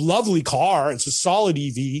 Lovely car. It's a solid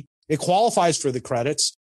EV. It qualifies for the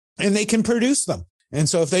credits, and they can produce them. And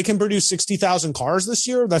so if they can produce 60,000 cars this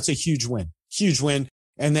year, that's a huge win, huge win.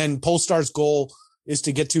 And then Polestar's goal is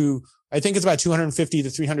to get to, I think it's about 250 to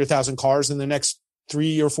 300,000 cars in the next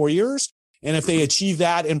 3 or 4 years. And if they achieve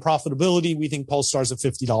that in profitability, we think Polestar's a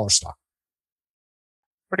 $50 stock.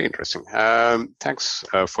 Pretty interesting. Thanks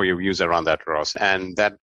for your views around that, Ross. And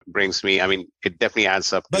that brings me, it definitely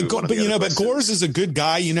adds up. But Gores is a good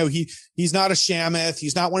guy. He's not a shameth.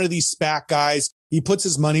 He's not one of these SPAC guys. He puts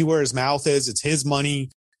his money where his mouth is. It's his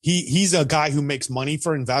money. He's a guy who makes money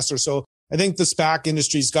for investors. So I think the SPAC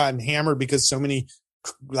industry's gotten hammered because so many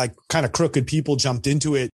kind of crooked people jumped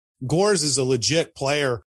into it. Gores is a legit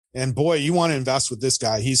player. And boy, you want to invest with this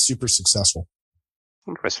guy. He's super successful.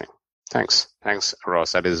 Interesting. Thanks,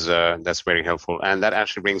 Ross. That's very helpful. And that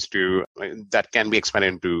actually that can be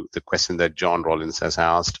expanded into the question that John Rollins has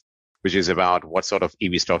asked. which is about what sort of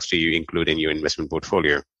EV stocks do you include in your investment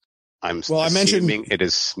portfolio. I mentioned it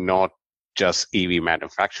is not just EV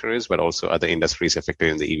manufacturers, but also other industries affected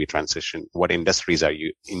in the EV transition. What industries are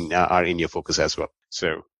in your focus as well?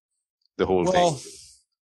 So the whole thing.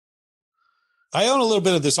 I own a little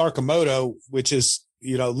bit of this Arcimoto, which is,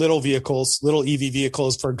 little EV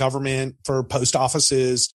vehicles for government, for post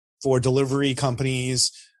offices, for delivery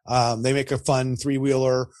companies. They make a fun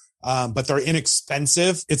 3-wheeler, but they're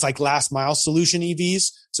inexpensive. It's like last mile solution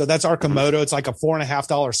EVs. So that's Arcimoto. It's like a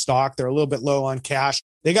 $4.50 stock. They're a little bit low on cash.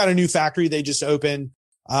 They got a new factory they just opened,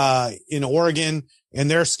 in Oregon, and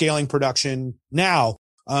they're scaling production now.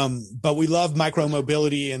 But we love micro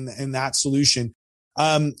mobility and that solution.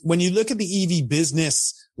 When you look at the EV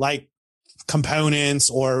business, like components,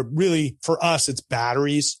 or really for us, it's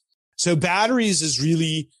batteries. So batteries is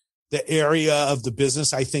really the area of the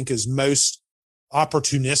business I think is most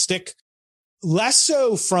opportunistic, less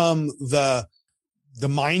so from the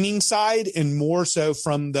mining side and more so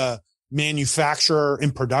from the manufacturer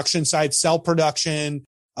and production side, cell production,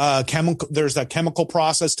 there's a chemical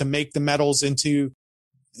process to make the metals into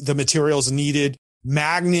the materials needed.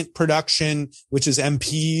 Magnet production, which is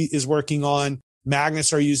MP is working on.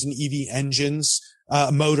 Magnets are used in EV engines,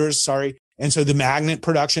 motors, sorry. And so the magnet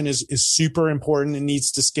production is super important and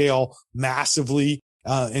needs to scale massively.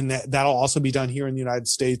 And that'll also be done here in the United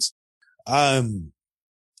States.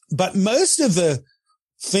 But most of the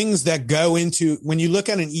things that go into, when you look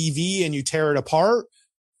at an EV and you tear it apart,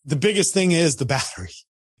 the biggest thing is the battery.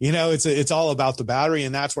 It's all about the battery.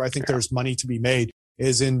 And that's where I think there's money to be made,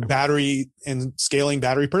 is in battery and scaling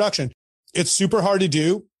battery production. It's super hard to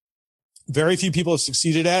do. Very few people have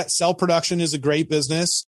succeeded at it. Cell production is a great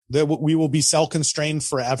business that we will be cell constrained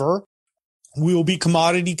forever. We will be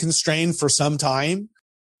commodity constrained for some time.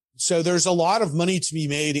 So there's a lot of money to be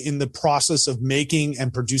made in the process of making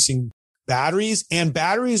and producing batteries. And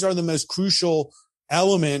batteries are the most crucial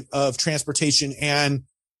element of transportation and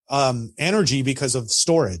energy because of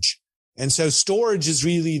storage. And so storage is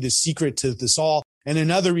really the secret to this all. And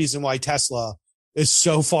another reason why Tesla is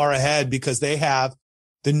so far ahead, because they have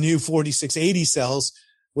the new 4680 cells,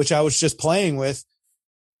 which I was just playing with.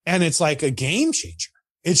 And it's like a game changer.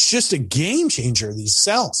 It's just a game changer, these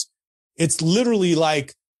cells. It's literally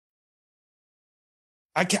like,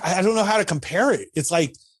 I don't know how to compare it. It's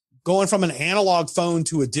like going from an analog phone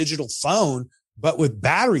to a digital phone, but with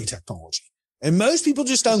battery technology. And most people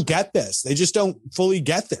just don't get this. They just don't fully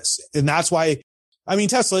get this. And that's why,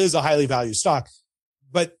 Tesla is a highly valued stock,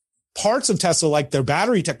 but parts of Tesla, like their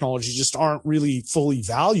battery technology, just aren't really fully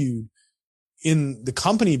valued in the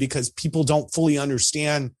company because people don't fully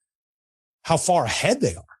understand how far ahead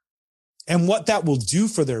they are and what that will do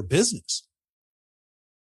for their business.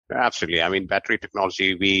 Absolutely. Battery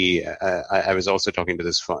technology, I was also talking to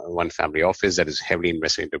this one family office that is heavily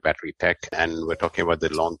invested into battery tech. And we're talking about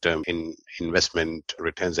the long-term investment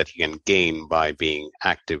returns that you can gain by being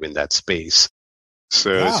active in that space.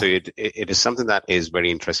 So it is something that is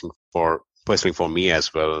very interesting personally for me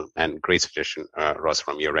as well. And great suggestion, Ross,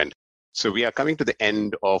 from your end. So we are coming to the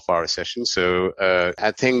end of our session. So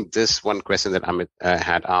I think this one question that Amit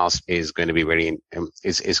had asked is going to be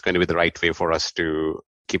is going to be the right way for us to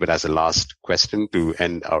keep it as a last question to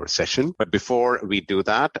end our session. But before we do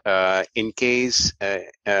that, in case there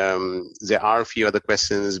are a few other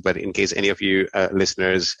questions, but in case any of you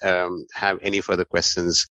listeners have any further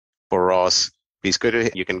questions for Ross, please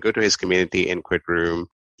you can go to his community in Quidroom.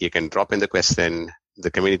 You can drop in the question. The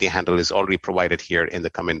community handle is already provided here in the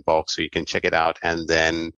comment box, so you can check it out and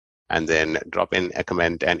then drop in a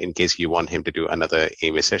comment. And in case you want him to do another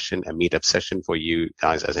AMA session, a meetup session for you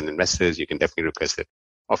guys as an investors, you can definitely request it.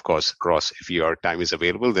 Of course, Ross, if your time is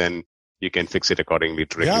available, then you can fix it accordingly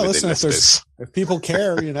directly with the investors. If people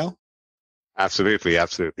care, Absolutely.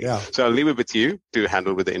 Yeah. So I'll leave it with you to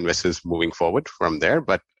handle with the investors moving forward from there.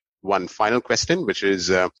 But one final question, which is,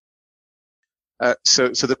 so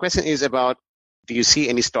the question is about, do you see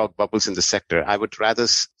any stock bubbles in the sector? I would rather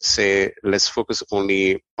say let's focus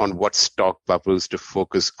only on what stock bubbles to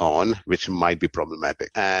focus on, which might be problematic,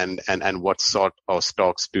 and what sort of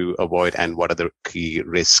stocks to avoid, and what are the key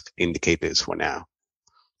risk indicators for now.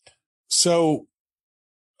 So,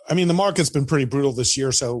 the market's been pretty brutal this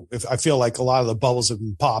year. So if I feel like a lot of the bubbles have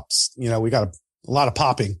been pops, we got a lot of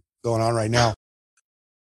popping going on right now.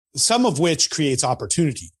 Some of which creates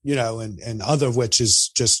opportunity, and other of which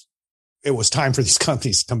is just, it was time for these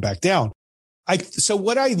companies to come back down. So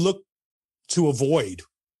what I look to avoid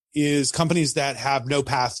is companies that have no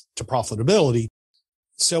path to profitability.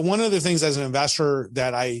 So one of the things as an investor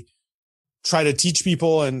that I try to teach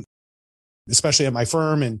people, and especially at my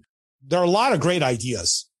firm, and there are a lot of great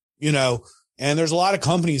ideas and there's a lot of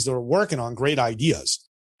companies that are working on great ideas.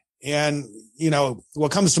 And,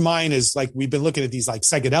 what comes to mind is like, we've been looking at these like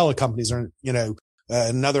psychedelic companies or,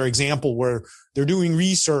 another example where they're doing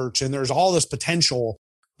research and there's all this potential,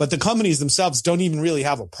 but the companies themselves don't even really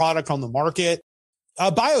have a product on the market.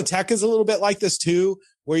 Biotech is a little bit like this too,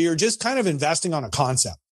 where you're just kind of investing on a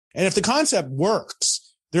concept. And if the concept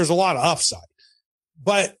works, there's a lot of upside,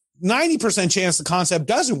 but 90% chance the concept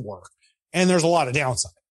doesn't work and there's a lot of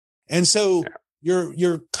downside. And so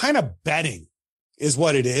you're kind of betting is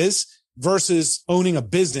what it is versus owning a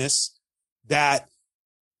business that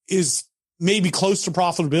is maybe close to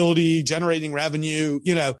profitability, generating revenue,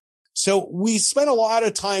 So we spend a lot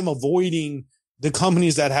of time avoiding the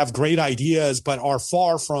companies that have great ideas, but are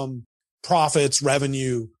far from profits,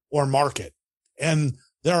 revenue, or market. And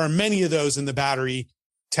there are many of those in the battery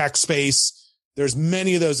tech space. There's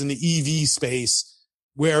many of those in the EV space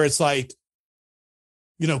where it's like,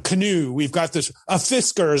 Canoe, we've got this, a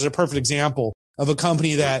Fisker is a perfect example of a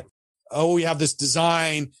company that, we have this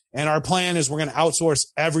design and our plan is we're going to outsource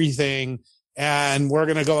everything and we're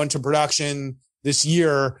going to go into production this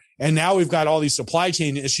year. And now we've got all these supply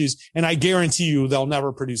chain issues. And I guarantee you they'll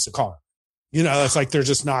never produce a car. It's like, they're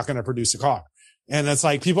just not going to produce a car. And it's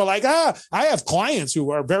like, people are like, I have clients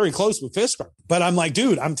who are very close with Fisker, but I'm like,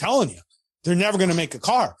 dude, I'm telling you, they're never going to make a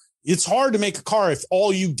car. It's hard to make a car if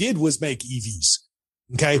all you did was make EVs.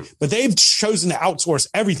 Okay. But they've chosen to outsource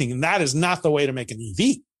everything. And that is not the way to make an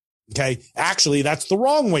EV. Okay. Actually, that's the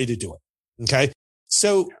wrong way to do it. Okay.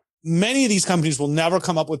 So many of these companies will never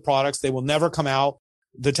come up with products. They will never come out.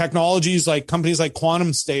 The technologies like companies like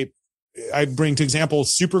Quantum State, I bring to example,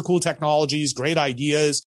 super cool technologies, great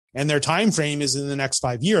ideas, and their time frame is in the next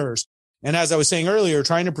 5 years. And as I was saying earlier,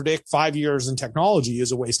 trying to predict 5 years in technology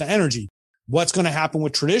is a waste of energy. What's going to happen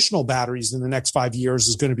with traditional batteries in the next 5 years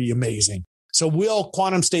is going to be amazing. So will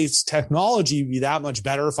Quantum State's technology be that much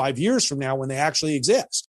better 5 years from now when they actually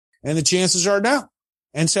exist? And the chances are no.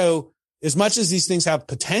 And so as much as these things have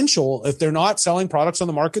potential, if they're not selling products on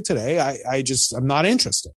the market today, I'm not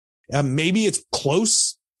interested. Maybe it's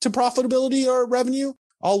close to profitability or revenue.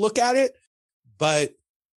 I'll look at it, but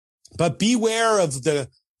beware of the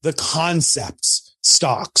concepts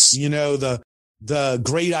stocks, the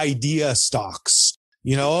great idea stocks,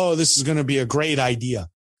 this is going to be a great idea.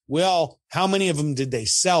 Well, how many of them did they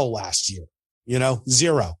sell last year?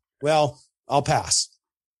 0. Well, I'll pass.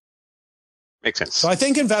 Makes sense. So I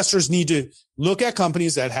think investors need to look at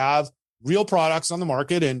companies that have real products on the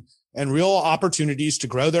market and real opportunities to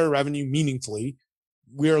grow their revenue meaningfully.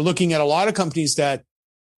 We are looking at a lot of companies that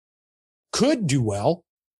could do well,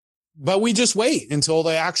 but we just wait until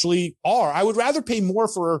they actually are. I would rather pay more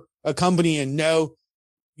for a company and know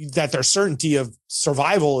that their certainty of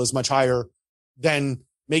survival is much higher than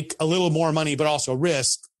make a little more money, but also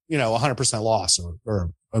risk, 100% loss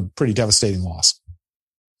or a pretty devastating loss.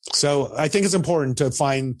 So I think it's important to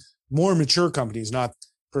find more mature companies, not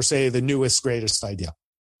per se the newest, greatest idea.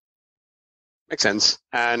 Makes sense.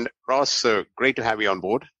 And Ross, great to have you on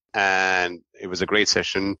board. And it was a great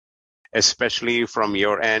session, especially from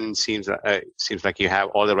your end. Seems like you have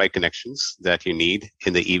all the right connections that you need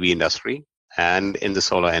in the EV industry and in the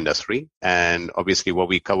solar industry. And obviously what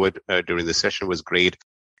we covered during the session was great.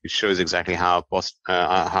 It shows exactly how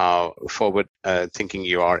forward thinking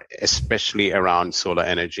you are, especially around solar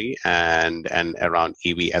energy and around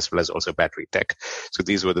EV as well as also battery tech. So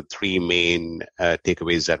these were the three main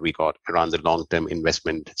takeaways that we got around the long-term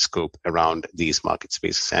investment scope around these market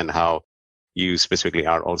spaces and how you specifically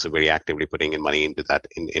are also very actively putting in money into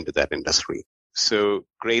that industry. So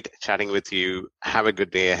great chatting with you. Have a good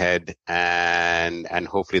day ahead, and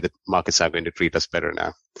hopefully the markets are going to treat us better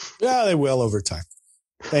now. Yeah, they will over time.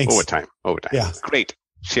 Thanks. Over time. Yeah. Great.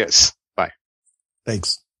 Cheers. Bye.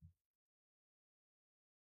 Thanks.